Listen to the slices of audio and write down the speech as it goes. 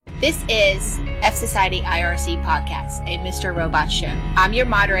This is F Society IRC Podcast, a Mr. Robot show. I'm your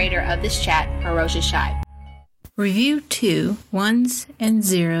moderator of this chat, Hiroshi Shibe. Review 2, Ones and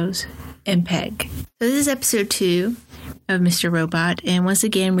Zeros, and Peg. So this is episode 2 of Mr. Robot, and once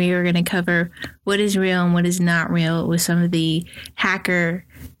again we are going to cover what is real and what is not real with some of the hacker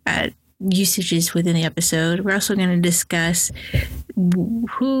usages within the episode. We're also going to discuss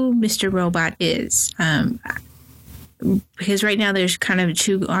who Mr. Robot is. Because right now there's kind of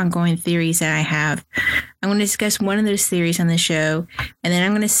two ongoing theories that I have. I'm going to discuss one of those theories on the show, and then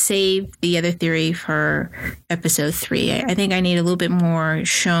I'm going to save the other theory for episode 3. I think I need a little bit more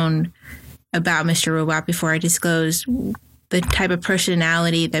shown about Mr. Robot before I disclose the type of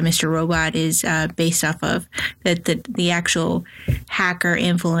personality that Mr. Robot is based off of, that the actual hacker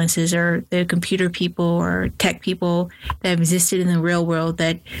influences or the computer people or tech people that have existed in the real world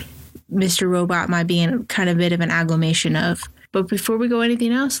that Mr. Robot might be in kind of a bit of an agglomeration of. But before we go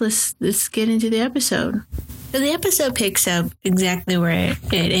anything else, let's get into the episode. So the episode picks up exactly where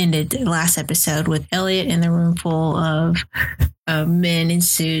it ended the last episode, with Elliot in the room full of men in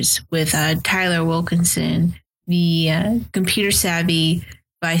suits, with Tyler Wilkinson, the computer savvy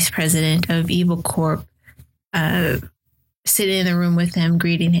vice president of Evil Corp, sitting in the room with him,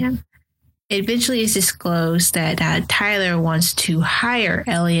 greeting him. It eventually is disclosed that Tyler wants to hire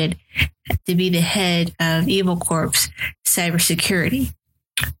Elliot to be the head of Evil Corp's cybersecurity,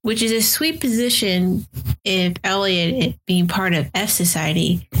 which is a sweet position if Elliot, being part of F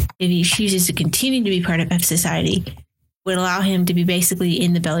Society, if he chooses to continue to be part of F Society, would allow him to be basically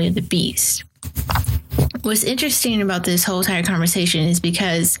in the belly of the beast. What's interesting about this whole entire conversation is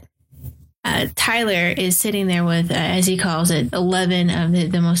because Tyler is sitting there with, as he calls it, 11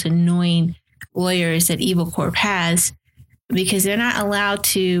 of the most annoying lawyers that Evil Corp has, because they're not allowed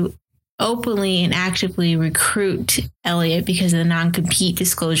to openly and actively recruit Elliot because of the non-compete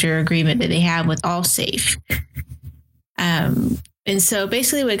disclosure agreement that they have with Allsafe. And so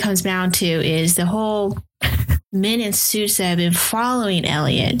basically what it comes down to is the whole men in suits that have been following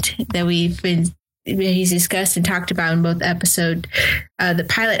Elliot that he's discussed and talked about in both the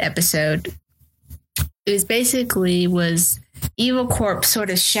pilot episode, was Evil Corp sort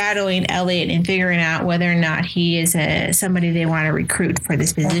of shadowing Elliot and figuring out whether or not he is somebody they want to recruit for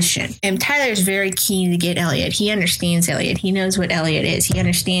this position. And Tyler's very keen to get Elliot. He understands Elliot. He knows what Elliot is. He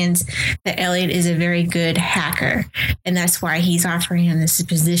understands that Elliot is a very good hacker, and that's why he's offering him this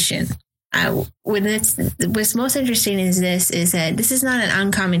position. What's most interesting is that this is not an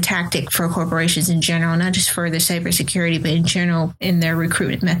uncommon tactic for corporations in general, not just for their cybersecurity, but in general in their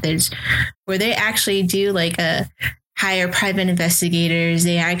recruitment methods, where they actually do hire private investigators.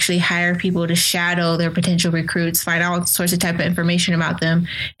 They actually hire people to shadow their potential recruits, find all sorts of type of information about them,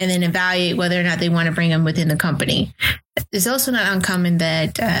 and then evaluate whether or not they want to bring them within the company. It's also not uncommon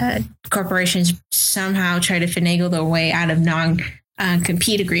that corporations somehow try to finagle their way out of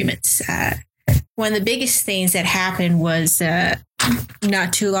non-compete agreements. One of the biggest things that happened was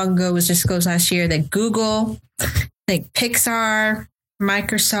not too long ago, was disclosed last year, that Google, like Pixar,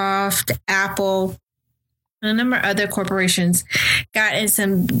 Microsoft, Apple, and a number of other corporations got in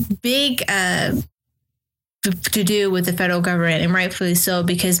some big to do with the federal government, and rightfully so,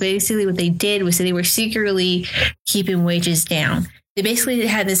 because basically what they did was they were secretly keeping wages down. They basically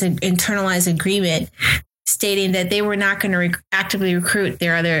had this internalized agreement stating that they were not going to actively recruit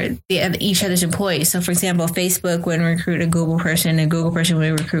each other's employees. So, for example, Facebook would recruit a Google person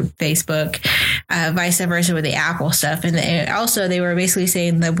would recruit Facebook, vice versa with the Apple stuff. And also, they were basically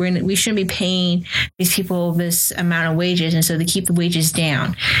saying that we shouldn't be paying these people this amount of wages, and so they keep the wages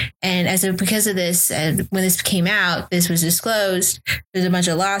down. And because of this, when this came out, this was disclosed. There's a bunch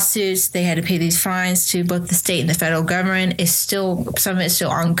of lawsuits. They had to pay these fines to both the state and the federal government. Some of it's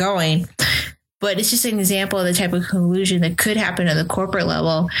still ongoing. But it's just an example of the type of collusion that could happen at the corporate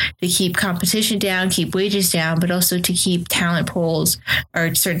level to keep competition down, keep wages down, but also to keep talent pools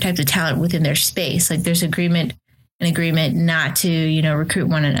or certain types of talent within their space. Like there's an agreement not to, recruit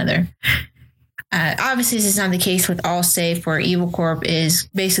one another. Obviously, this is not the case with Allsafe, where Evil Corp is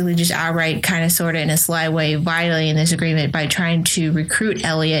basically just outright, kind of, sort of, in a sly way, violating this agreement by trying to recruit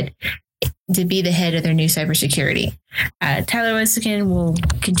Elliot to be the head of their new cybersecurity. Tyler Wilkinson will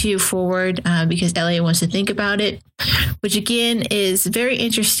continue forward because Elliot wants to think about it, which again is very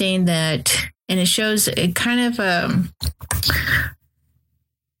interesting, and it shows a kind of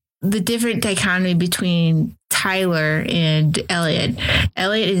the different dichotomy between Tyler and Elliot.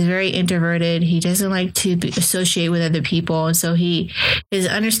 Elliot is very introverted. He doesn't like to associate with other people. And so his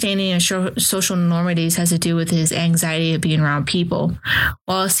understanding of social normalities has to do with his anxiety of being around people.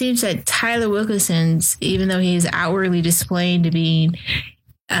 While it seems that Tyler Wilkinson's, even though he is outwardly displaying to being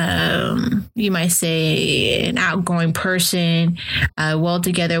you might say, an outgoing person, well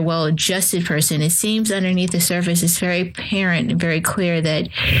together, well adjusted person. It seems underneath the surface, it's very apparent and very clear that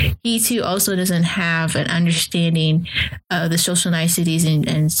he too also doesn't have an understanding of the social niceties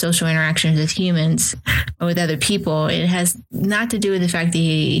and social interactions with humans or with other people. It has not to do with the fact that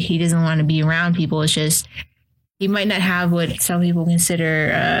he doesn't want to be around people. It's just he might not have what some people consider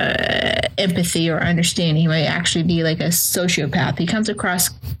empathy or understanding. He might actually be like a sociopath. He comes across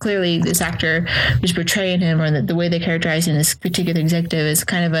clearly, this actor who's portraying him, or the way they characterize in this particular executive, is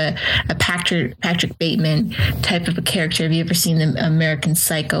kind of a Patrick Bateman type of a character. Have you ever seen the American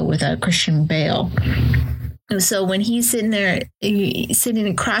Psycho with Christian Bale? So when he's sitting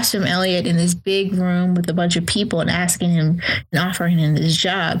across from Elliot in this big room with a bunch of people and asking him and offering him this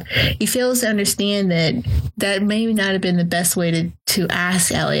job, he fails to understand that maybe not have been the best way to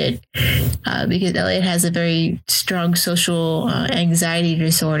ask Elliot, because Elliot has a very strong social anxiety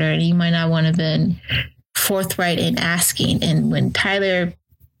disorder, and he might not want to have been forthright in asking. And when Tyler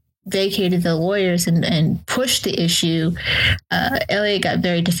vacated the lawyers and pushed the issue, Elliot got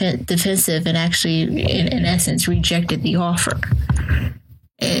very defensive and actually, in essence, rejected the offer.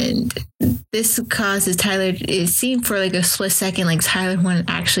 And this causes Tyler, it seemed for like a split second like Tyler wanted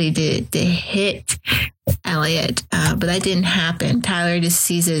actually to hit Elliot, but that didn't happen. Tyler just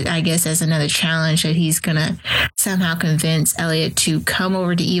sees it, I guess, as another challenge that he's going to somehow convince Elliot to come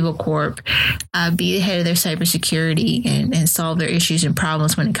over to Evil Corp, be the head of their cybersecurity, and solve their issues and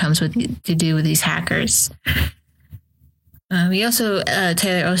problems when it comes to do with these hackers.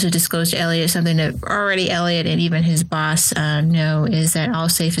 Taylor also disclosed to Elliot something that already Elliot and even his boss know, is that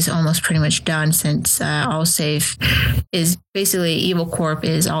Allsafe is almost pretty much done, since Allsafe is basically, Evil Corp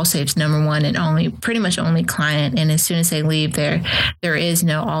is Allsafe's number one and pretty much only client. And as soon as they leave there is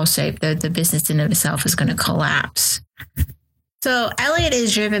no Allsafe. The business in of itself is going to collapse. So Elliot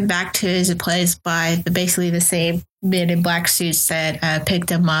is driven back to his place by basically the same men in black suits that picked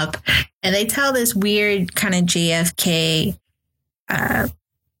him up. And they tell this weird kind of JFK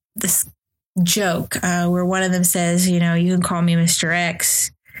this joke where one of them says, you can call me Mr.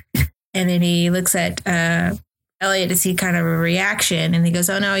 X. And then he looks at Elliot to see kind of a reaction. And he goes,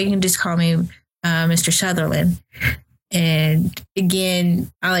 oh, no, you can just call me Mr. Sutherland. And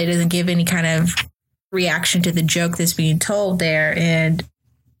again, Elliot doesn't give any kind of reaction to the joke that's being told there. And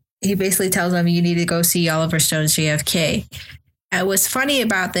he basically tells him, you need to go see Oliver Stone's JFK. What's funny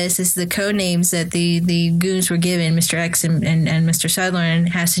about this is the code names that the goons were given, Mr. X and Mr. Sutherland,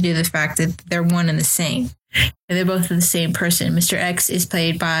 has to do with the fact that they're one and the same. And they're both the same person. Mr. X is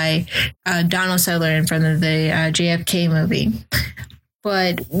played by Donald Sutherland from the JFK movie.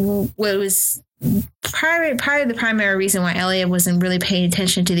 But what was probably the primary reason why Elliot wasn't really paying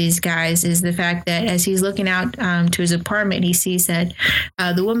attention to these guys is the fact that as he's looking out to his apartment, he sees that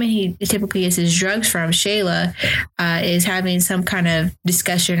the woman he typically gets his drugs from, Shayla, is having some kind of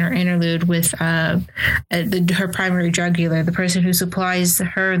discussion or interlude with her primary drug dealer, the person who supplies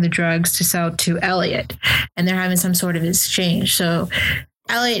her the drugs to sell to Elliot. And they're having some sort of exchange. So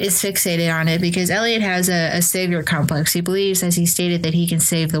Elliot is fixated on it because Elliot has a savior complex. He believes, as he stated, that he can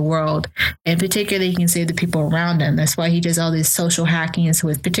save the world, and particularly he can save the people around him. That's why he does all these social hackings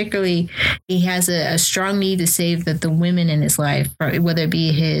with, particularly, he has a strong need to save the women in his life, whether it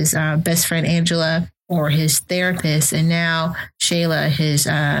be his best friend Angela or his therapist, and now Shayla, his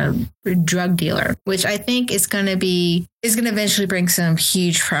drug dealer, which I think is going to eventually bring some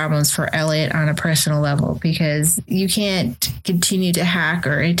huge problems for Elliot on a personal level, because you can't continue to hack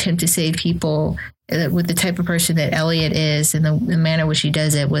or attempt to save people with the type of person that Elliot is and the manner in which he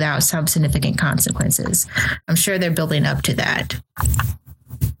does it without some significant consequences. I'm sure they're building up to that.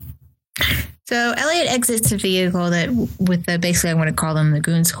 So Elliot exits the vehicle with basically, I want to call them the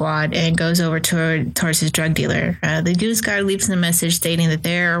Goon Squad, and goes over towards his drug dealer. The Goon Squad leaves a message stating that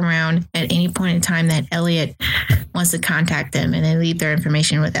they're around at any point in time that Elliot wants to contact them, and they leave their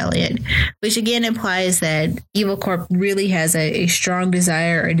information with Elliot, which again implies that Evil Corp really has a strong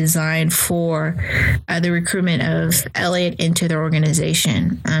desire or design for the recruitment of Elliot into their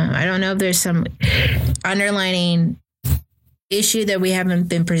organization. I don't know if there's some underlining issue that we haven't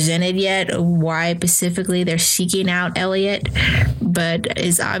been presented yet, why specifically they're seeking out Elliot, but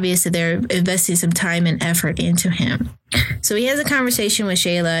it's obvious that they're investing some time and effort into him. So he has a conversation with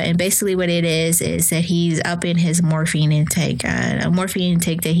Shayla, and basically what it is that he's upping his morphine intake, a morphine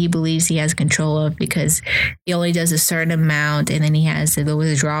intake that he believes he has control of because he only does a certain amount, and then he has the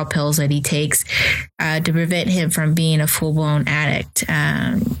withdrawal pills that he takes to prevent him from being a full-blown addict.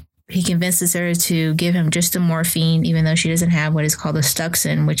 he convinces her to give him just the morphine, even though she doesn't have what is called a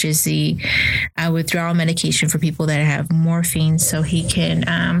Stuxin, which is the withdrawal medication for people that have morphine, so he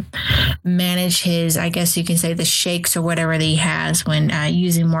can manage his, I guess you can say, the shakes or whatever that he has when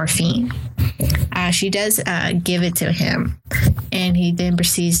using morphine. She does give it to him, and he then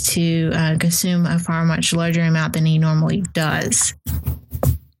proceeds to consume a far much larger amount than he normally does.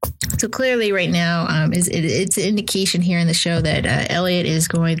 So clearly right now, it's an indication here in the show that Elliot is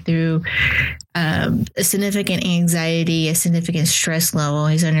going through a significant anxiety, a significant stress level.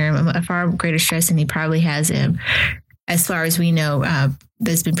 He's under a far greater stress than he probably has him, as far as we know,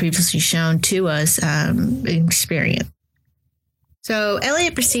 that's been previously shown to us, experience. So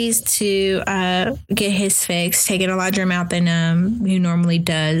Elliot proceeds to get his fix, taking a larger amount than he normally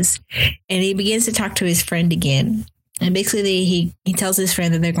does, and he begins to talk to his friend again. And basically, he tells his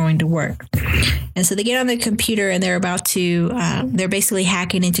friend that they're going to work. And so they get on the computer and they're about to, they're basically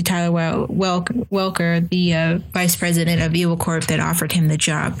hacking into Tyler Welker, the vice president of Evil Corp that offered him the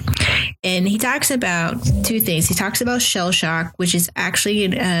job. And he talks about two things. He talks about shell shock, which is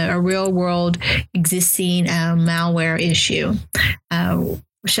actually a real world existing malware issue.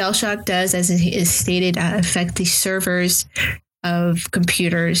 Shell shock does, as is stated, affect the servers of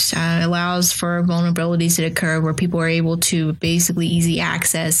computers, allows for vulnerabilities to occur where people are able to basically easy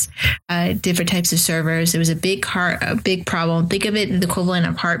access different types of servers. It was a big problem. Think of it the equivalent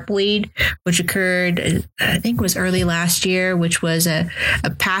of Heartbleed, which occurred, I think it was early last year, which was a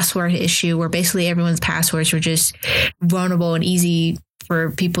password issue where basically everyone's passwords were just vulnerable and easy for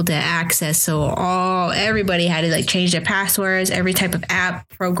people to access. So everybody had to change their passwords, every type of app,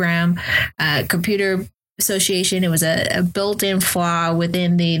 program, computer association. It was a built-in flaw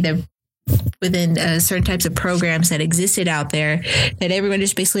within within certain types of programs that existed out there, that everyone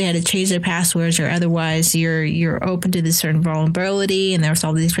just basically had to change their passwords, or otherwise you're open to this certain vulnerability. And there was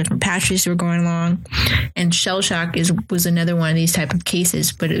all these different patches that were going along. And shell shock was another one of these type of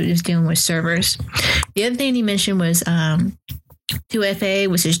cases, but it was dealing with servers. The other thing he mentioned was 2FA,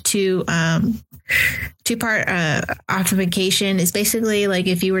 which is two-part authentication. Is basically like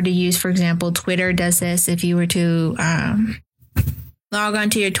if you were to use, for example, Twitter does this. If you were to log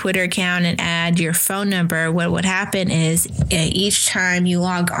onto your Twitter account and add your phone number, what would happen is each time you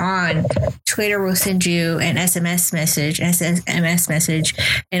log on, Twitter will send you an SMS message, and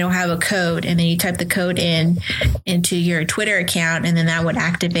it'll have a code, and then you type the code into your Twitter account, and then that would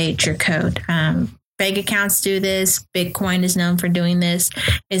activate your code. Bank accounts do this. Bitcoin is known for doing this.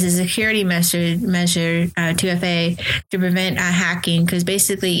 It's a security measure 2FA, to prevent hacking. Because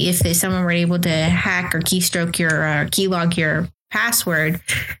basically, if someone were able to hack or keystroke your keylog your password,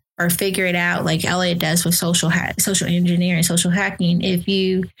 or figure it out like Elliot does with social engineering, social hacking, if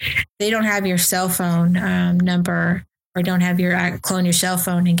they don't have your cell phone number, or don't have clone your cell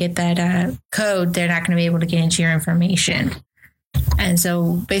phone and get that code, they're not going to be able to get into your information. And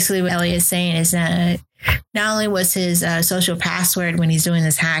so basically what Elliot is saying is that not only was his social password when he's doing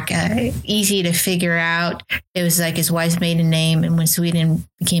this hack easy to figure out, it was like his wife's maiden name, and when Sweden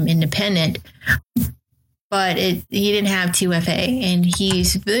became independent, but he didn't have 2FA. And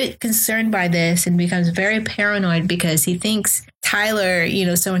he's very concerned by this and becomes very paranoid because he thinks Tyler,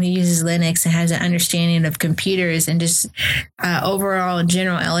 someone who uses Linux and has an understanding of computers, and just overall in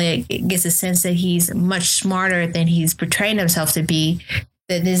general, Elliot gets a sense that he's much smarter than he's portraying himself to be,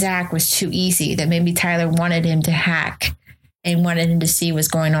 that this hack was too easy, that maybe Tyler wanted him to hack and wanted him to see what's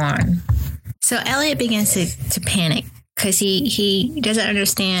going on. So Elliot begins to panic, because he doesn't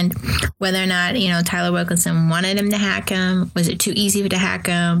understand whether or not, Tyler Wilkinson wanted him to hack him. Was it too easy to hack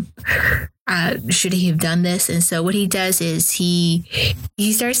him? Should he have done this? And so what he does is he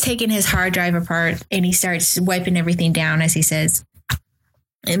starts taking his hard drive apart, and he starts wiping everything down, as he says.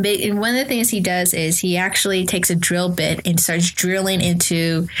 And one of the things he does is he actually takes a drill bit and starts drilling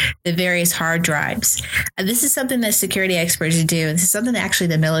into the various hard drives. This is something that security experts do. This is something that actually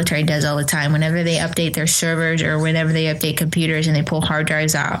the military does all the time. Whenever they update their servers, or whenever they update computers and they pull hard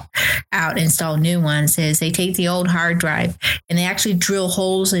drives out, install new ones, is they take the old hard drive and they actually drill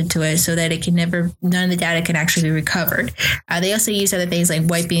holes into it so that none of the data can actually be recovered. They also use other things like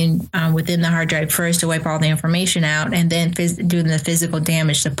wiping within the hard drive first to wipe all the information out, and then doing the physical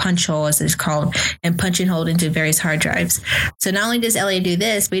damage, the punch hole as it's called, and punch and hold into various hard drives. So not only does Elliot do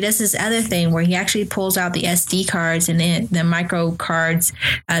this, but he does this other thing where he actually pulls out the SD cards and the micro cards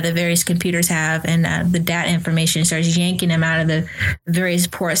the various computers have, and the data information, starts yanking them out of the various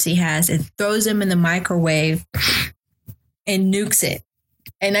ports he has, and throws them in the microwave and nukes it.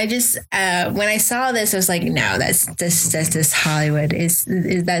 And I just, when I saw this, I was like, no, that's just Hollywood.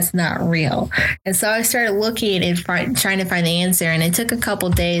 That's not real. And so I started looking and trying to find the answer. And it took a couple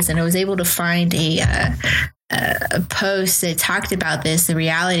days, and I was able to find a post that talked about this, the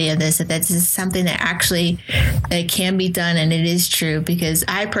reality of this, that this is something that actually that can be done, and it is true. Because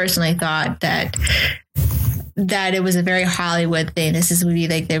I personally thought that it was a very Hollywood thing. This would be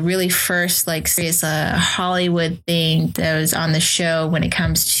like the really first like serious Hollywood thing that was on the show when it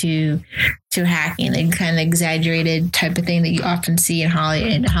comes to hacking, like kind of exaggerated type of thing that you often see in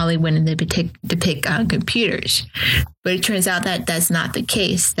Hollywood when they depict computers. But it turns out that that's not the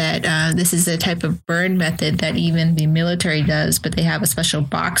case, that this is a type of burn method that even the military does, but they have a special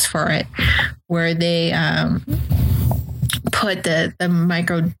box for it where they put the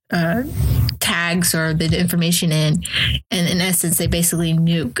micro tags or the information in, and in essence they basically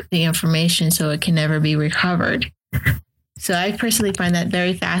nuke the information so it can never be recovered. So I personally find that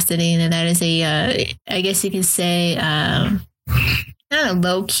very fascinating, and that is I guess you could say not a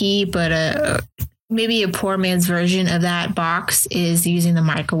low key, but maybe a poor man's version of that box is using the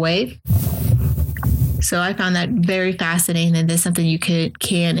microwave. So I found that very fascinating, and that's something you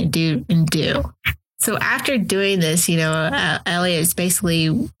can do. So after doing this, Elliot's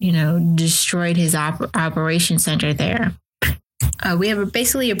basically, destroyed his operation center there. We have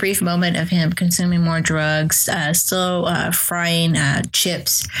basically a brief moment of him consuming more drugs, still frying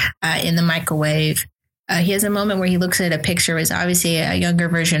chips in the microwave. He has a moment where he looks at a picture. It's obviously a younger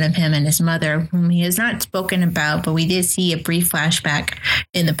version of him and his mother, whom he has not spoken about, but we did see a brief flashback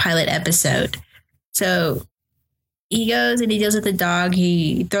in the pilot episode. So he goes and he deals with the dog.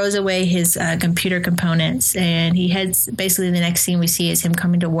 He throws away his computer components, and he heads. Basically, the next scene we see is him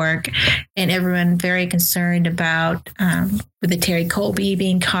coming to work, and everyone very concerned about with the Terry Colby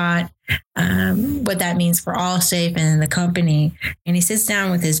being caught, what that means for Allsafe and the company. And he sits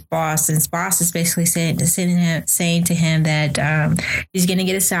down with his boss, and his boss is basically saying to him that he's going to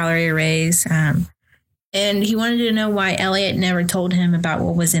get a salary raise. And he wanted to know why Elliot never told him about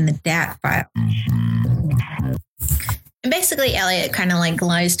what was in the DAT file. And basically, Elliot kind of like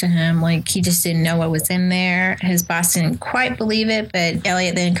lies to him, like he just didn't know what was in there. His boss didn't quite believe it, but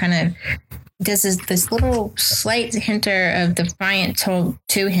Elliot then kind of does this little slight hinter of defiance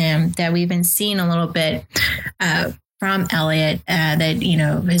to him that we've been seeing a little bit from Elliot, that,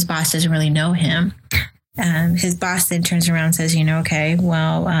 his boss doesn't really know him. His boss then turns around and says, okay,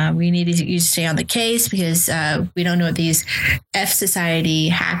 well, we need you to stay on the case because we don't know what these F Society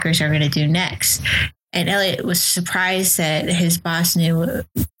hackers are going to do next. And Elliot was surprised that his boss knew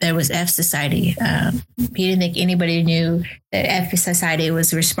there was F Society. He didn't think anybody knew that F Society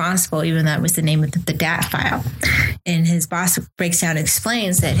was responsible, even though that was the name of the DAT file. And his boss breaks down and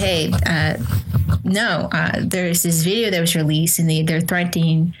explains that, hey, no, there's this video that was released, and they're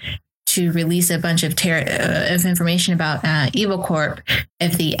threatening to release a bunch of information about Evil Corp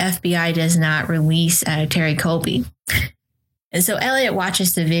if the FBI does not release Terry Colby. And so Elliot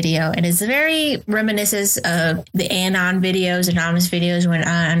watches the video, and it's very reminiscent of the Anonymous videos when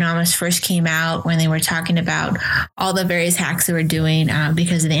Anonymous first came out, when they were talking about all the various hacks they were doing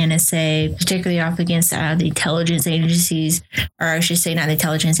because of the NSA, particularly off against the intelligence agencies, or I should say not the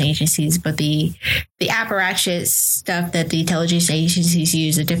intelligence agencies, but the apparatchik stuff that the intelligence agencies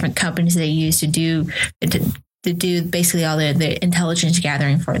use, the different companies they use to do basically all the intelligence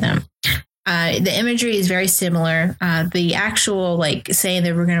gathering for them. The imagery is very similar. The actual saying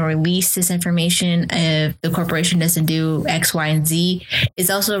that we're going to release this information if the corporation doesn't do X, Y, and Z is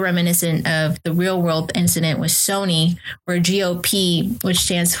also reminiscent of the real world incident with Sony, where GOP, which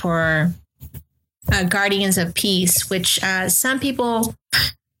stands for Guardians of Peace, which some people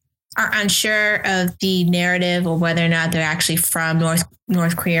are unsure of the narrative or whether or not they're actually from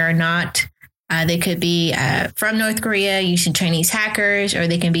North Korea or not. They could be from North Korea using Chinese hackers, or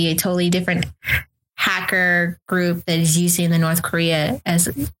they can be a totally different hacker group that is using the North Korea as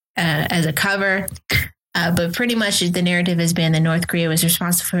a cover. But pretty much the narrative has been that North Korea was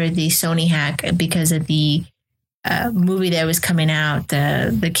responsible for the Sony hack because of the movie that was coming out,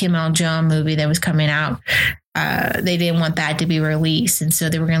 the Kim Il-jung movie that was coming out. They didn't want that to be released, and so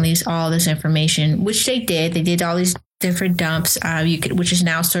they were going to release all this information, which they did. They did all these different dumps, which is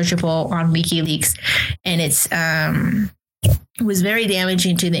now searchable on WikiLeaks, and it was very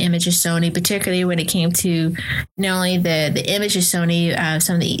damaging to the image of Sony, particularly when it came to not only the image of Sony,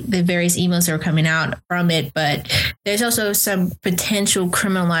 some of the various emails that were coming out from it, but there's also some potential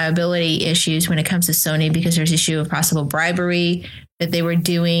criminal liability issues when it comes to Sony, because there's issue of possible bribery that they were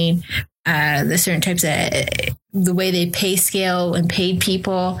doing, the certain types of the way they pay scale and paid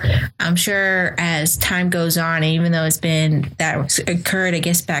people. I'm sure as time goes on, and even though that occurred, I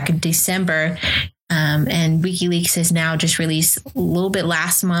guess, back in December, and WikiLeaks has now just released a little bit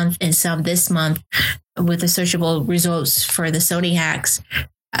last month and some this month with the searchable results for the Sony hacks.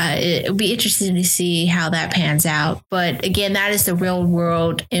 It'll be interesting to see how that pans out. But again, that is the real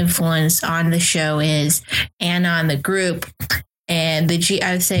world influence on the show and on the group. And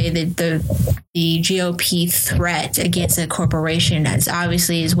I would say that the GOP threat against a corporation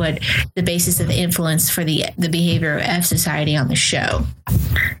is what the basis of the influence for the behavior of F Society on the show.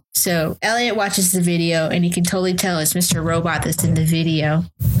 So Elliot watches the video and he can totally tell it's Mr. Robot that's in the video.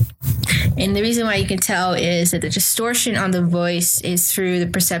 And the reason why you can tell is that the distortion on the voice is through the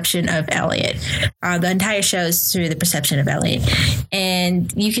perception of Elliot. The entire show is through the perception of Elliot.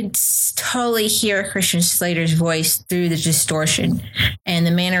 And you can totally hear Christian Slater's voice through the distortion. And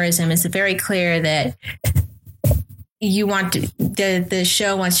the mannerism is very clear that the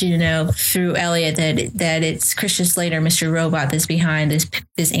show wants you to know through Elliot that it's Christian Slater, Mr. Robot, that's behind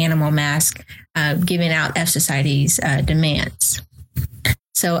this animal mask, giving out F Society's demands.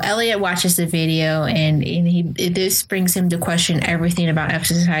 So Elliot watches the video and this brings him to question everything about F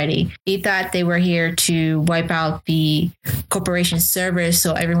Society. He thought they were here to wipe out the corporation's servers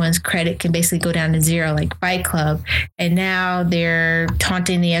so everyone's credit can basically go down to zero like Fight Club. And now they're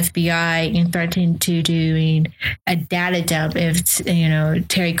taunting the FBI and threatening to doing a data dump if,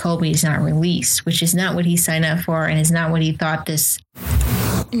 Terry Colby is not released, which is not what he signed up for and is not what he thought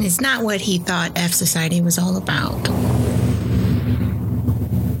and it's not what he thought F Society was all about.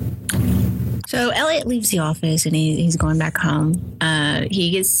 So Elliot leaves the office and he's going back home.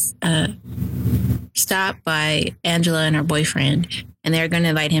 He gets stopped by Angela and her boyfriend, and they're going to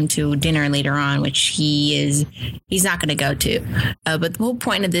invite him to dinner later on, which he's not going to go to. But the whole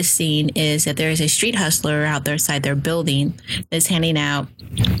point of this scene is that there is a street hustler out there outside their building that's handing out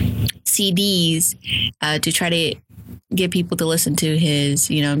CDs to try to get people to listen to his,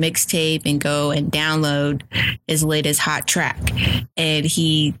 mixtape and go and download his latest hot track. And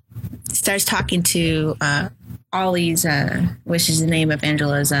he starts talking to Ollie's, which is the name of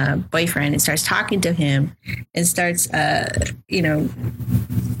Angela's boyfriend, and starts talking to him and starts,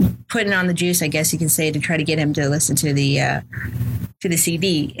 putting on the juice, I guess you can say, to try to get him to listen to the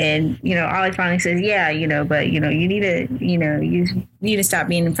CD. And, Ollie finally says, yeah, but, you need to stop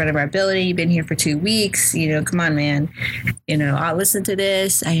being in front of our building. You've been here for 2 weeks. Come on, man. I'll listen to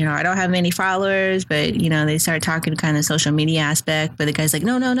this. I don't have many followers, but, they start talking kind of social media aspect. But the guy's like,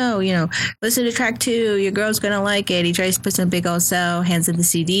 no, listen to track 2. Your girl's going to like it. He tries to put some big old sell, hands in the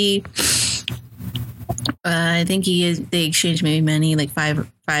CD. I think they exchanged maybe money, like $5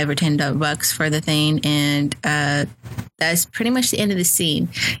 or $10 for the thing. And that's pretty much the end of the scene.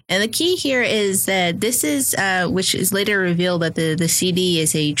 And the key here is that this is, which is later revealed that the CD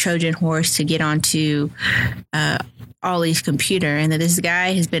is a Trojan horse to get onto Ollie's computer, and that this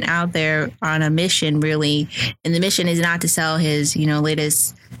guy has been out there on a mission, really. And the mission is not to sell his,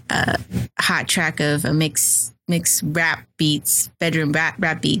 latest hot track of a mix rap beats, bedroom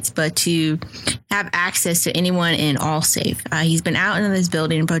rap beats, but to have access to anyone in Allsafe. He's been out in this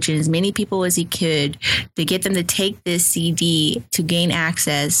building approaching as many people as he could to get them to take this CD to gain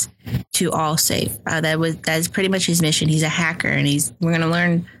access to Allsafe. That's pretty much his mission. He's a hacker, and we're going to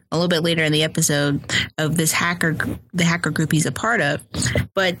learn a little bit later in the episode of the hacker group he's a part of.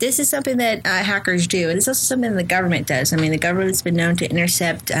 But this is something that hackers do. And it's also something the government does. I mean, the government's been known to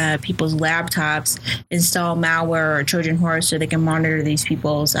intercept people's laptops, install malware or Trojan horse so they can monitor these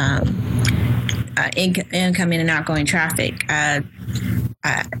people's incoming and outgoing traffic.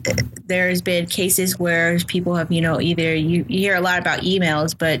 There's been cases where people have, either you hear a lot about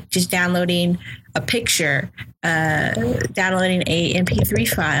emails, but just downloading a picture, downloading a MP3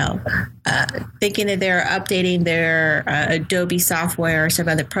 file, thinking that they're updating their Adobe software or some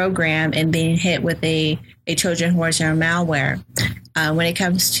other program and being hit with a Trojan horse or a malware. When it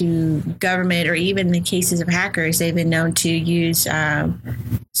comes to government or even in cases of hackers, they've been known to use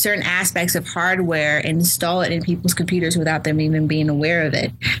certain aspects of hardware and install it in people's computers without them even being aware of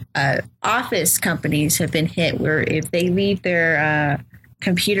it. Office companies have been hit where if they leave their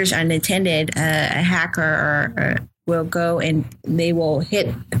computers unattended, a hacker will go and they will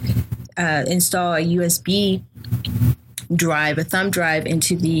install a USB drive, a thumb drive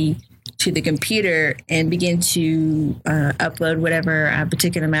into the to the computer and begin to upload whatever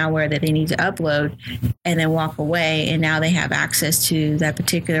particular malware that they need to upload, and then walk away. And now they have access to that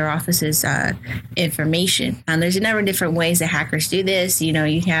particular office's information. There's a number of different ways that hackers do this.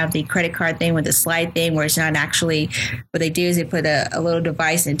 You have the credit card thing with the slide thing, where it's not actually, what they do is they put a little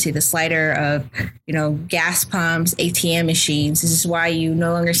device into the slider of, gas pumps, ATM machines. This is why you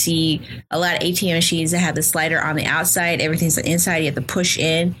no longer see a lot of ATM machines that have the slider on the outside. Everything's on the inside. You have to push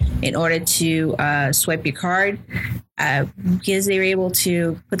in order to swipe your card. Because they were able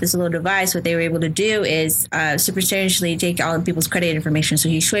to put this little device, what they were able to do is superstitiously take all of people's credit information. So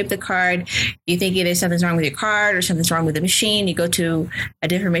you swipe the card, you think either something's wrong with your card or something's wrong with the machine. You go to a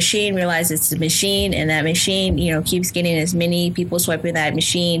different machine, realize it's the machine, and that machine, keeps getting as many people swiping that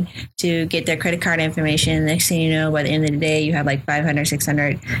machine to get their credit card information. Next thing you know, by the end of the day, you have like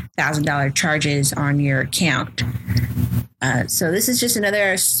 $500,000, $600,000 charges on your account. So this is just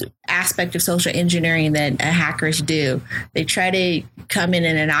another aspect of social engineering that hackers do. They try to come in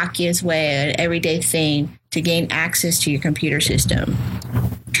an innocuous way, an everyday thing, to gain access to your computer system.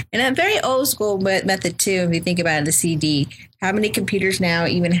 And a very old school method too, if you think about it, the CD. How many computers now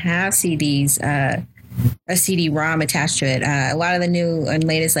even have CDs, a CD-ROM attached to it? A lot of the new and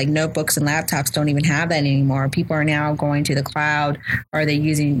latest notebooks and laptops don't even have that anymore. People are now going to the cloud, or they're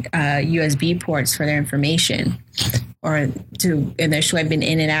using USB ports for their information, and they're swiping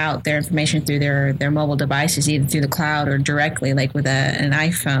in and out their information through their mobile devices, either through the cloud or directly, like with an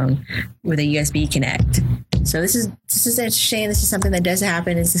iPhone with a USB connect. So this is interesting. This is something that does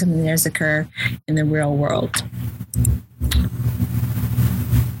happen. This is something that does occur in the real world.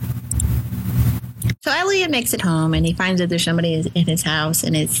 So Elliot makes it home, and he finds that there's somebody in his house,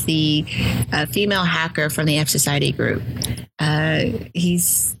 and it's the female hacker from the F Society group.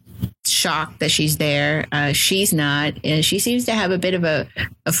 He's shocked that she's there. She's not. And she seems to have a bit of a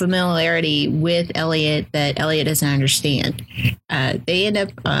familiarity with Elliot that Elliot doesn't understand. They end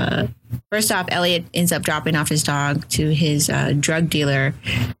up... First off, Elliot ends up dropping off his dog to his drug dealer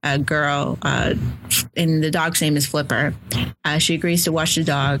girl, and the dog's name is Flipper. She agrees to watch the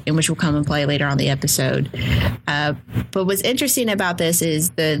dog, and which will come and play later on the episode. But what's interesting about this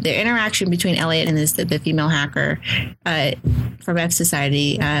is the interaction between Elliot and the female hacker from F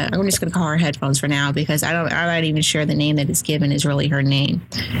Society. I'm just going to call her Headphones for now, because I'm not even sure the name that is given is really her name.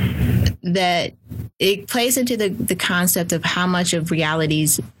 That it plays into the concept of how much of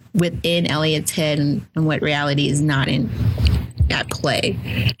realities within Elliot's head and what reality is not at play.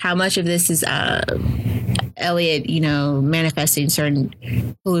 How much of this is Elliot, manifesting certain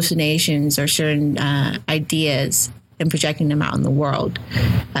hallucinations or certain ideas and projecting them out in the world.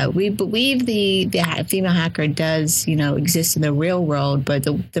 We believe the female hacker does, exist in the real world, but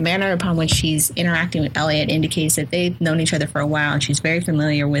the manner upon which she's interacting with Elliot indicates that they've known each other for a while, and she's very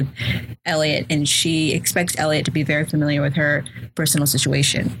familiar with Elliot, and she expects Elliot to be very familiar with her personal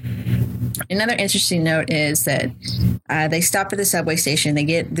situation. Another interesting note is that they stop at the subway station.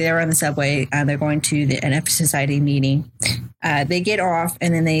 They're on the subway. They're going to an F Society meeting. They get off,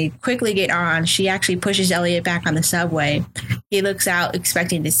 and then they quickly get on. She actually pushes Elliot back on the subway. He looks out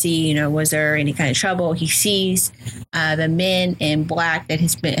expecting to see, was there any kind of trouble. He sees the men in black that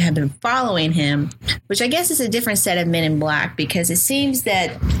have been following him, which I guess is a different set of men in black, because it seems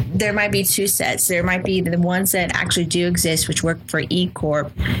that there might be two sets. There might be the ones that actually do exist, which work for E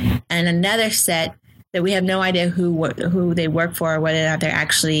Corp, and another set that we have no idea who they work for, or whether or not they're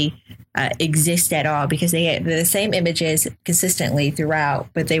actually exist at all, because they had the same images consistently throughout,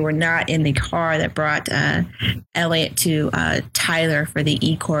 but they were not in the car that brought Elliot to Tyler for the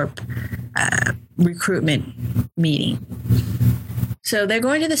E Corp recruitment meeting. So they're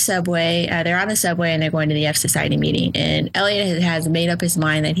going to the subway. They're on the subway, and they're going to the F Society meeting. And Elliot has made up his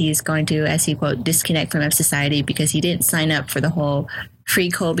mind that he's going to, as he quote, disconnect from F Society, because he didn't sign up for the whole free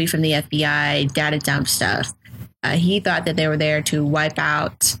Colby from the FBI data dump stuff. He thought that they were there to wipe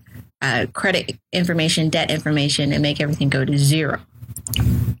out credit information, debt information, and make everything go to zero.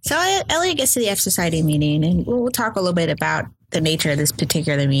 So Elliot gets to the F Society meeting, and we'll talk a little bit about the nature of this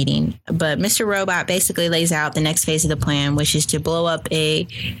particular meeting. But Mr. Robot basically lays out the next phase of the plan, which is to blow up a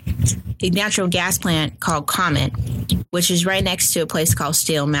natural gas plant called Comet, which is right next to a place called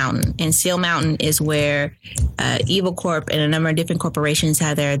Steel Mountain. And Steel Mountain is where Evil Corp and a number of different corporations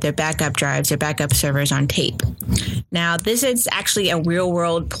have their backup drives, their backup servers on tape. Now, this is actually a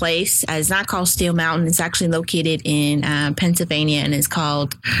real-world place. It's not called Steel Mountain. It's actually located in Pennsylvania, and it's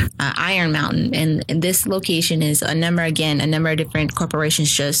called Iron Mountain. And this location is a number number of different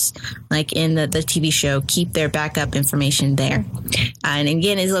corporations, just like in the TV show, keep their backup information there. And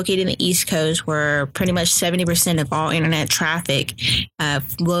again, it's located in the East Coast, where pretty much 70% of all internet traffic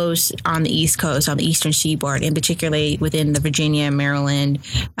flows on the East Coast, on the Eastern Seaboard, and particularly within the Virginia, Maryland,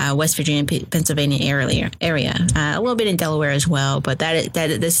 West Virginia, Pennsylvania area. A little bit in Delaware as well, but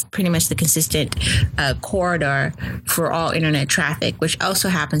that's pretty much the consistent corridor for all internet traffic, which also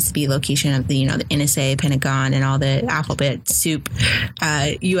happens to be location of the NSA, Pentagon, and all the alphabet soup,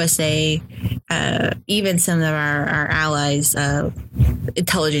 USA, even some of our allies,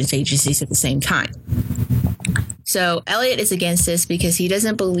 intelligence agencies at the same time. So Elliot is against this because he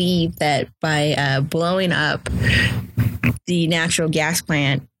doesn't believe that by blowing up the natural gas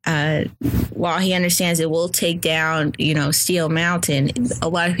plant, while he understands it will take down, Steel Mountain, a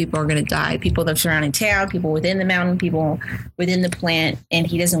lot of people are going to die. People that are surrounding town, people within the mountain, people within the plant, and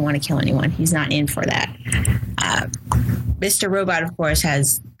he doesn't want to kill anyone. He's not in for that. Mr. Robot, of course,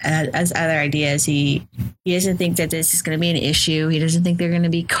 has other ideas. He doesn't think that this is going to be an issue. He doesn't think they're going to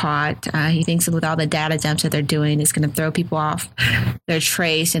be caught. He thinks that with all the data dumps that they're doing, it's going to throw people off their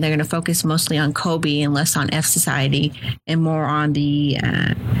trace, and they're going to focus mostly on Kobe and less on F Society, and more on the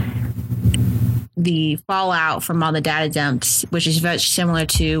fallout from all the data dumps, which is very similar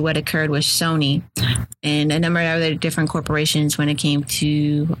to what occurred with Sony and a number of other different corporations when it came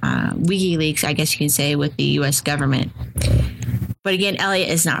to WikiLeaks, I guess you can say, with the U.S. government. But again, Elliot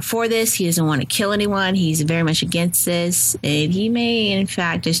is not for this. He doesn't want to kill anyone. He's very much against this. And he may, in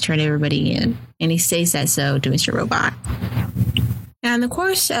fact, just turn everybody in. And he says that so to Mr. Robot. Now, in the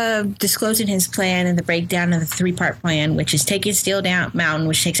course of disclosing his plan and the breakdown of the three-part plan, which is taking Steel Mountain,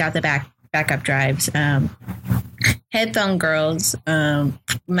 which takes out the backup drives, Headphone Girls,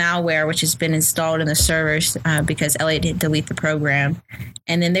 malware, which has been installed in the servers because Elliot didn't delete the program.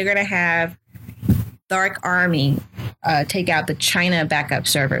 And then they're going to have Dark Army take out the China backup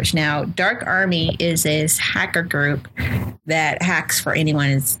servers. Now, Dark Army is this hacker group that hacks for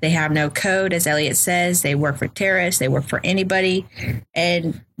anyone. They have no code, as Elliot says. They work for terrorists. They work for anybody.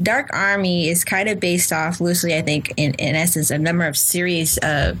 And Dark Army is kind of based off loosely, I think, in essence, a number of series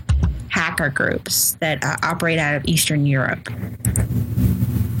of hacker groups that operate out of Eastern Europe.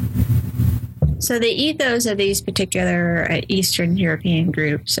 So the ethos of these particular Eastern European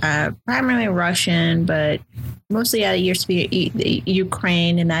groups, primarily Russian, but mostly out of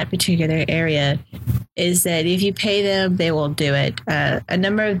Ukraine in that particular area, is that if you pay them, they will do it. A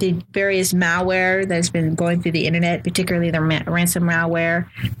number of the various malware that's been going through the internet, particularly the ransom malware,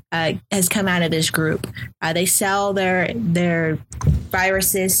 has come out of this group. They sell their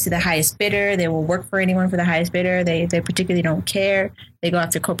viruses to the highest bidder. They will work for anyone for the highest bidder. They particularly don't care. They go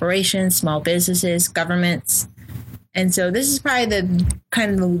after corporations, small businesses, governments. And so this is probably the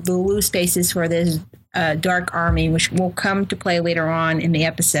kind of the loose basis for this Dark Army, which will come to play later on in the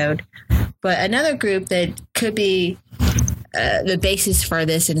episode. But another group that could be the basis for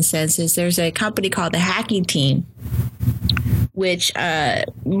this, in a sense, is there's a company called the Hacking Team, which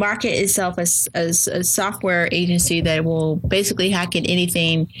market itself as a software agency that will basically hack in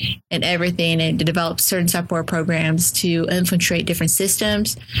anything and everything, and to develop certain software programs to infiltrate different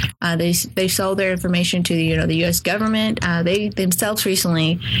systems. They sold their information to the U.S. government. They themselves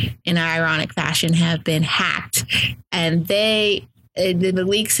recently, in an ironic fashion, have been hacked, and the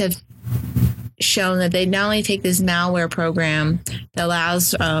leaks have shown that they not only take this malware program that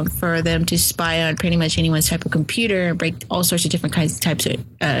allows for them to spy on pretty much anyone's type of computer and break all sorts of different types of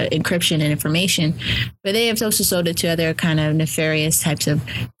encryption and information, but they have also sold it to other kind of nefarious types of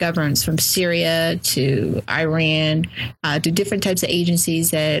governments, from Syria to Iran, to different types of agencies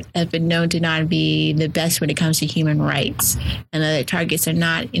that have been known to not be the best when it comes to human rights. And their targets are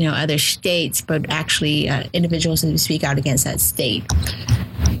not, other states, but actually individuals who speak out against that state.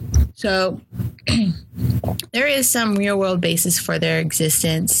 So there is some real world basis for their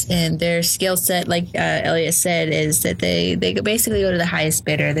existence, and their skill set, like Elliot said, is that they basically go to the highest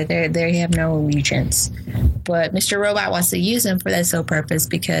bidder, that they have no allegiance. But Mr. Robot wants to use them for that sole purpose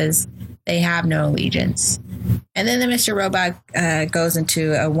because they have no allegiance. And then Mr. Robot goes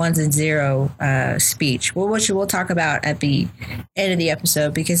into a ones and zero speech, which we'll talk about at the end of the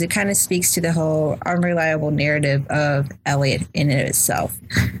episode, because it kind of speaks to the whole unreliable narrative of Elliot in and of itself.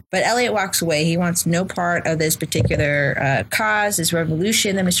 But Elliot walks away. He wants no part of this particular cause, this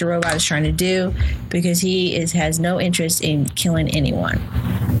revolution that Mr. Robot is trying to do, because he has no interest in killing anyone.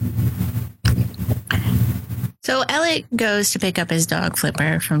 So Elliot goes to pick up his dog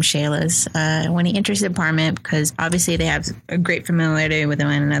Flipper from Shayla's when he enters the apartment, because obviously they have a great familiarity with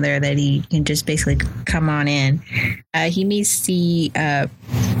one another that he can just basically come on in. He meets the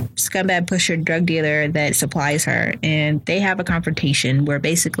scumbag pusher drug dealer that supplies her. And they have a confrontation where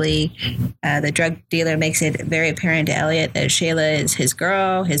basically the drug dealer makes it very apparent to Elliot that Shayla is his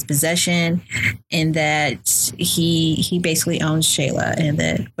girl, his possession, and that he basically owns Shayla, and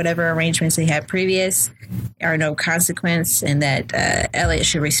that whatever arrangements they had previous are no consequence, and that Elliot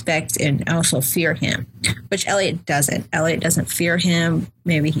should respect and also fear him, which Elliot doesn't. Elliot doesn't fear him.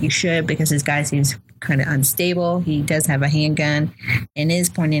 Maybe he should, because this guy seems kind of unstable. He does have a handgun and is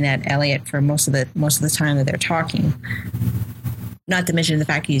pointing at Elliot for most of the time that they're talking. Not to mention the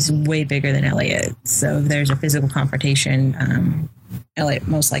fact he's way bigger than Elliot. So if there's a physical confrontation, Elliot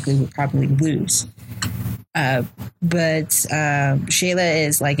most likely would probably lose. But Shayla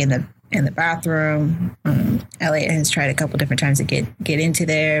is like in the bathroom. Elliot has tried a couple different times to get into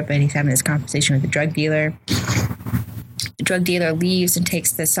there, but he's having this conversation with the drug dealer. The drug dealer leaves and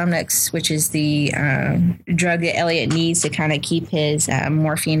takes the Somnux, which is the drug that Elliot needs to kind of keep his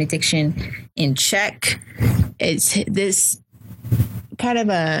morphine addiction in check. It's this kind of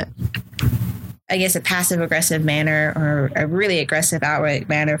a passive aggressive manner, or a really aggressive outright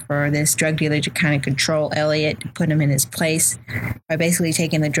manner for this drug dealer to kind of control Elliot, to put him in his place by basically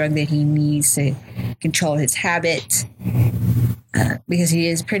taking the drug that he needs to control his habit. Because he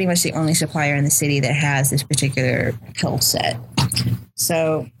is pretty much the only supplier in the city that has this particular pill set.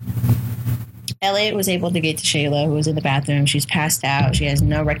 So Elliot was able to get to Shayla, who was in the bathroom. She's passed out. She has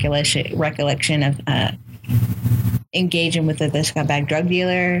no recollection of engaging with the scumbag drug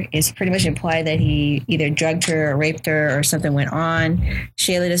dealer. It's pretty much implied that he either drugged her or raped her or something went on.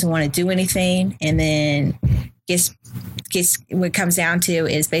 Shayla doesn't want to do anything. And then gets what it comes down to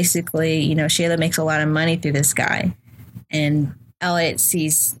is basically, Shayla makes a lot of money through this guy. And Elliot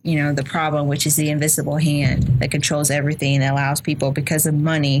sees, the problem, which is the invisible hand that controls everything, that allows people, because of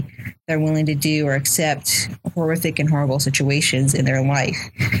money, they're willing to do or accept horrific and horrible situations in their life.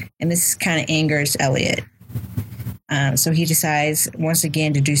 And this kind of angers Elliot. So he decides once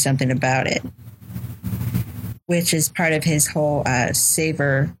again to do something about it, which is part of his whole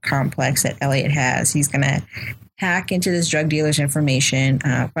saver complex that Elliot has. He's going to hack into this drug dealer's information,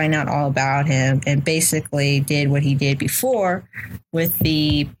 find out all about him, and basically did what he did before with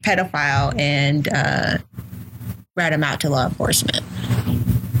the pedophile and rat him out to law enforcement.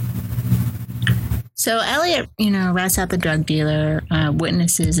 So Elliot, rats out the drug dealer,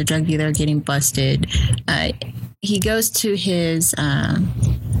 witnesses the drug dealer getting busted. He goes to his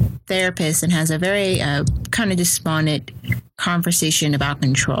therapist and has a very kind of despondent conversation about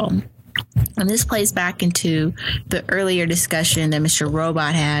control. And this plays back into the earlier discussion that Mr.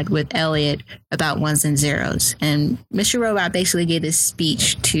 Robot had with Elliot about ones and zeros. And Mr. Robot basically gave this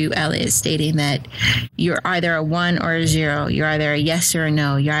speech to Elliot stating that you're either a 1 or a 0. You're either a yes or a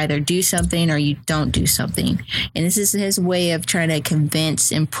no. You either do something or you don't do something. And this is his way of trying to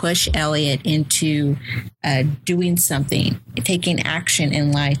convince and push Elliot into doing something, taking action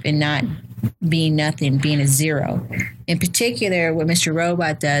in life, and not being nothing, being a 0. In particular, what Mr.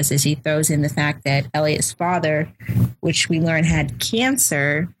 Robot does is he throws in the fact that Elliot's father, which we learned had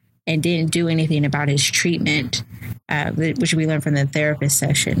cancer and didn't do anything about his treatment, which we learned from the therapist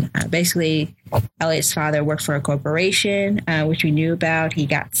session. Basically, Elliot's father worked for a corporation, which we knew about. He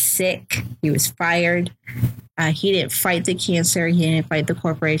got sick. He was fired. He didn't fight the cancer. He didn't fight the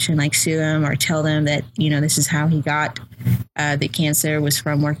corporation, like sue them or tell them that, this is how he got the cancer, was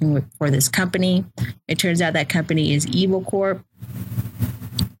from working for this company. It turns out that company is Evil Corp.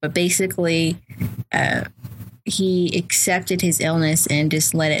 But basically, he accepted his illness and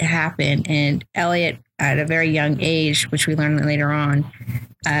just let it happen. And Elliot, at a very young age, which we learn later on,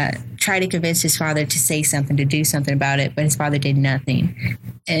 tried to convince his father to say something, to do something about it, but his father did nothing.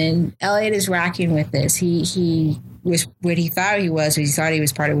 And Elliot is racking with this. He was what he thought he was. He thought he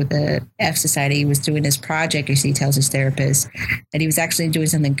was part of with the F Society. He was doing this project, as he tells his therapist, that he was actually doing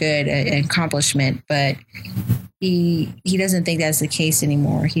something good, an accomplishment, but he doesn't think that's the case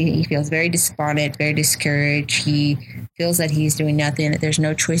anymore. He feels very despondent, very discouraged. He feels that he's doing nothing, that there's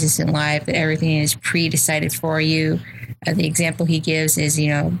no choices in life, that everything is pre-decided for you. The example he gives is,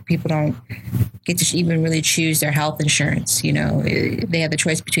 people don't get to even really choose their health insurance. They have the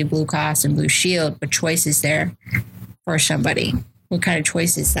choice between Blue Cross and Blue Shield, but choice is there for somebody. What kind of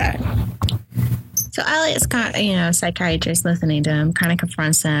choice is that? So Elliot's kind of, psychiatrist listening to him, kind of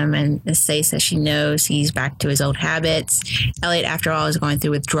confronts him and states that she knows he's back to his old habits. Elliot, after all, is going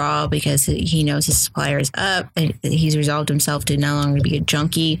through withdrawal because he knows his supplier is up and he's resolved himself to no longer be a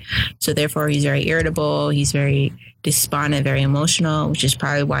junkie. So therefore, he's very irritable. He's very despondent, very emotional, which is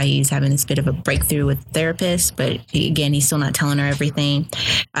probably why he's having this bit of a breakthrough with the therapist. But again, he's still not telling her everything.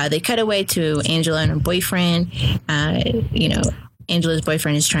 They cut away to Angela and her boyfriend. Angela's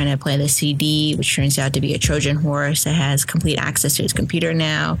boyfriend is trying to play the CD, which turns out to be a Trojan horse that has complete access to his computer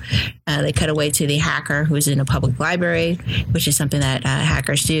now. They cut away to the hacker who's in a public library, which is something that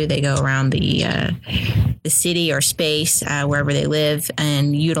hackers do. They go around the city or space, wherever they live,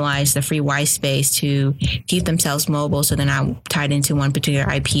 and utilize the free Wi space to keep themselves mobile so they're not tied into one particular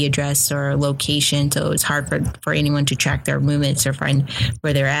IP address or location. So it's hard for anyone to track their movements or find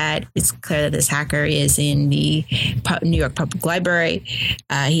where they're at. It's clear that this hacker is in the New York Public Library.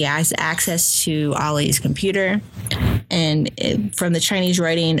 He has access to Ollie's computer. And from the Chinese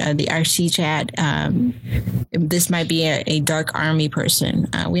writing of the RC chat, this might be a dark army person.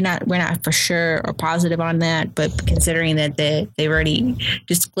 We're not for sure or positive on that, but considering that they've already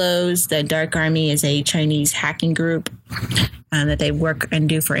disclosed that Dark Army is a Chinese hacking group, that they work and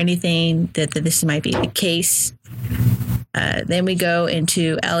do for anything, that this might be the case. Then we go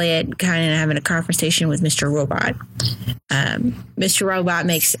into Elliot kind of having a conversation with Mr. Robot. Mr. Robot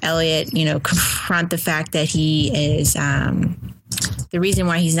makes Elliot, confront the fact that he is the reason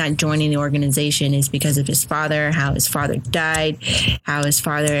why he's not joining the organization is because of his father, how his father died, how his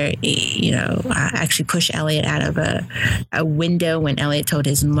father, actually pushed Elliot out of a window when Elliot told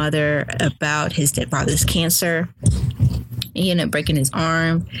his mother about his dead father's cancer. He ended up breaking his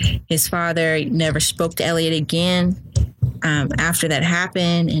arm. His father never spoke to Elliot again after that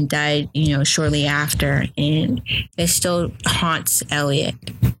happened and died, shortly after. And it still haunts Elliot,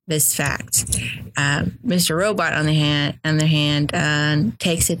 this fact. Mr. Robot, on the other hand,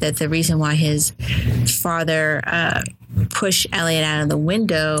 takes it that the reason why his father pushed Elliot out of the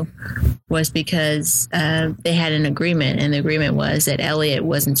window was because they had an agreement, and the agreement was that Elliot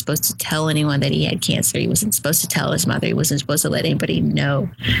wasn't supposed to tell anyone that he had cancer. He wasn't supposed to tell his mother. He wasn't supposed to let anybody know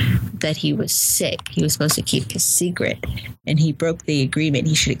that he was sick. He was supposed to keep his secret, and he broke the agreement.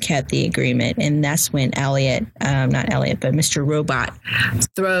 He should have kept the agreement, and that's when Mr. Robot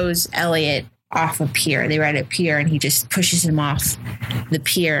throws Elliot off a pier. They ride a pier, and he just pushes him off the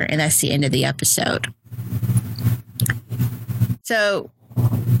pier, and that's the end of the episode. So,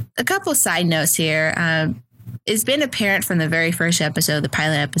 a couple of side notes here. It's been apparent from the very first episode, the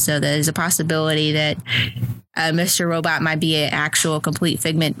pilot episode, that there's a possibility that Mr. Robot might be an actual complete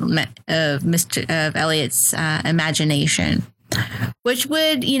figment of Elliot's imagination, which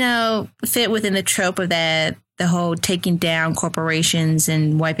would, fit within the trope of the whole taking down corporations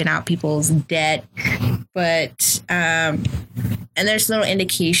and wiping out people's debt. But and there's little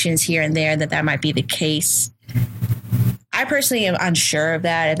indications here and there that might be the case. I personally am unsure of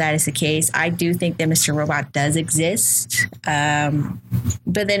that, if that is the case. I do think that Mr. Robot does exist.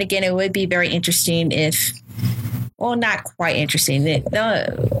 But then again, it would be very interesting not quite interesting,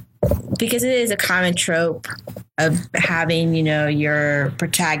 because it is a common trope of having, your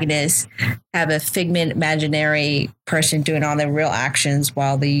protagonist have a figment imaginary person doing all the real actions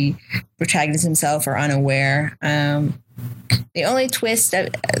while the protagonist himself are unaware. The only twist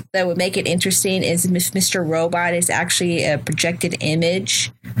that would make it interesting is if Mr. Robot is actually a projected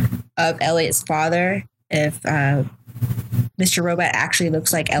image of Elliot's father. If Mr. Robot actually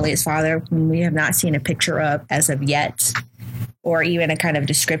looks like Elliot's father, whom we have not seen a picture of as of yet, or even a kind of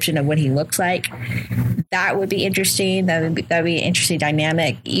description of what he looks like, that would be interesting. That would be an interesting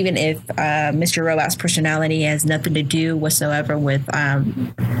dynamic, even if Mr. Robot's personality has nothing to do whatsoever with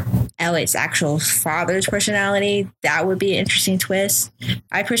Elliot's actual father's personality. That would be an interesting twist.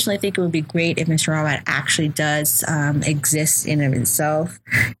 I personally think it would be great if Mr. Robot actually does exist in of itself.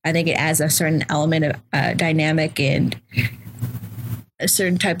 I think it adds a certain element of dynamic and a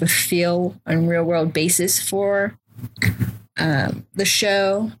certain type of feel and real world basis for the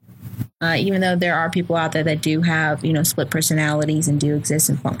show, even though there are people out there that do have, split personalities and do exist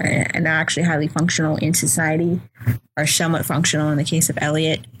and are actually highly functional in society, or somewhat functional in the case of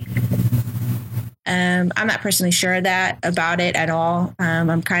Elliot. I'm not personally sure about it at all.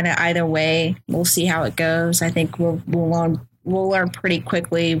 I'm kind of either way. We'll see how it goes. I think we'll learn pretty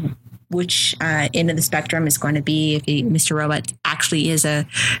quickly which end of the spectrum is going to be, if Mr. Robot actually is a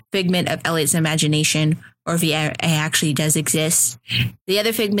figment of Elliot's imagination, or if he actually does exist. The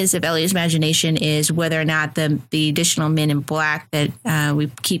other figments of Elliot's imagination is whether or not the additional men in black that we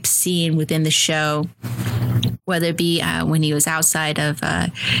keep seeing within the show, whether it be when he was outside of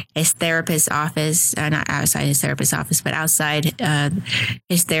his therapist's office, not outside his therapist's office, but outside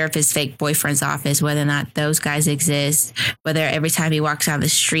his therapist's fake boyfriend's office, whether or not those guys exist, whether every time he walks down the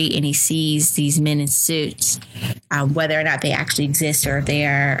street and he sees these men in suits, whether or not they actually exist, or if they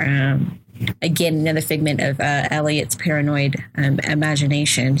are, again, another figment of Elliot's paranoid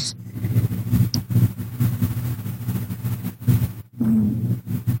imaginations.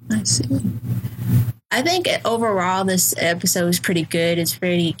 I see. I think overall this episode is pretty good. It's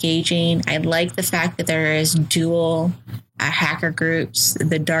pretty engaging. I like the fact that there is dual hacker groups,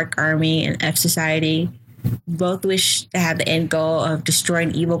 the Dark Army and F Society. Both wish to have the end goal of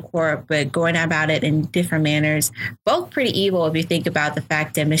destroying Evil Corp, but going about it in different manners. Both pretty evil if you think about the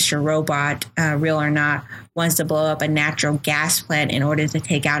fact that Mr. Robot, real or not, wants to blow up a natural gas plant in order to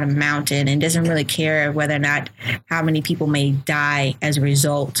take out a mountain and doesn't really care whether or not how many people may die as a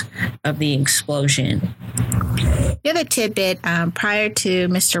result of the explosion. The other tidbit, prior to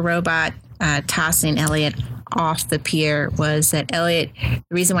Mr. Robot tossing Elliot off the pier was that Elliot, the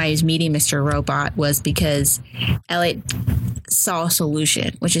reason why he was meeting Mr. Robot was because Elliot saw a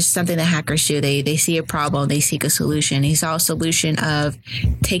solution, which is something that hackers do. They see a problem, they seek a solution. He saw a solution of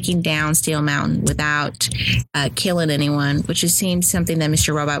taking down Steel Mountain without killing anyone, which just seems something that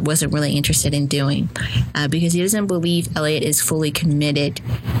Mr. Robot wasn't really interested in doing because he doesn't believe Elliot is fully committed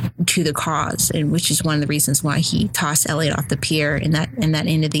to the cause, and which is one of the reasons why he tossed Elliot off the pier in that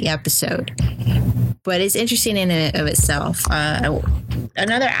end of the episode. But it's interesting in and of itself.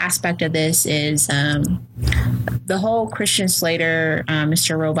 Another aspect of this is the whole Christian Slater,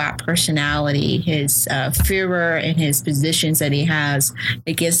 Mr. Robot personality, his furor and his positions that he has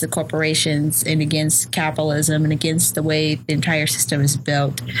against the corporations and against capitalism and against the way the entire system is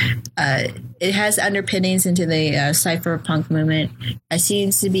built. It has underpinnings into the cypherpunk movement. It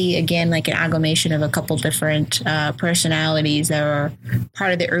seems to be, again, like an amalgamation of a couple different personalities that are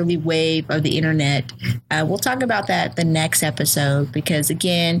part of the early wave of the internet. We'll talk about that the next episode because,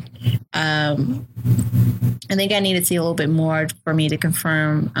 again, I think I need to see a little bit more for me to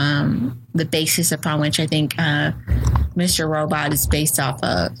confirm the basis upon which I think Mr. Robot is based off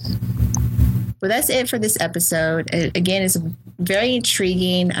of. But that's it for this episode. Again, it's very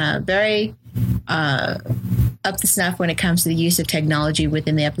intriguing, very up to snuff when it comes to the use of technology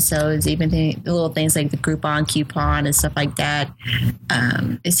within the episodes, even the little things like the Groupon coupon and stuff like that.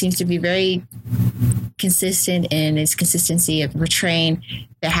 It seems to be very consistent in its consistency of portraying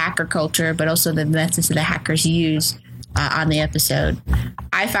the hacker culture, but also the methods that the hackers use on the episode.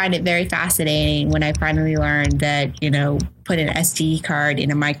 I find it very fascinating when I finally learned that, put an SD card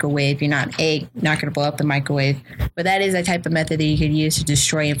in a microwave. You're not going to blow up the microwave, but that is a type of method that you could use to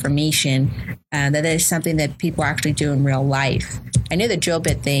destroy information. That is something that people actually do in real life. I knew the drill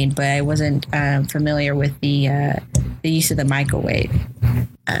bit thing, but I wasn't familiar with the use of the microwave.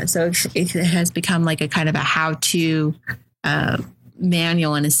 So it has become like a kind of a how-to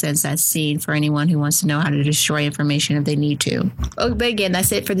manual in a sense that's seen for anyone who wants to know how to destroy information if they need to. Oh, but again,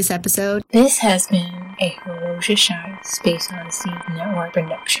 that's it for this episode. This has been a Hiroshima Space Odyssey Network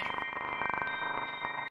production.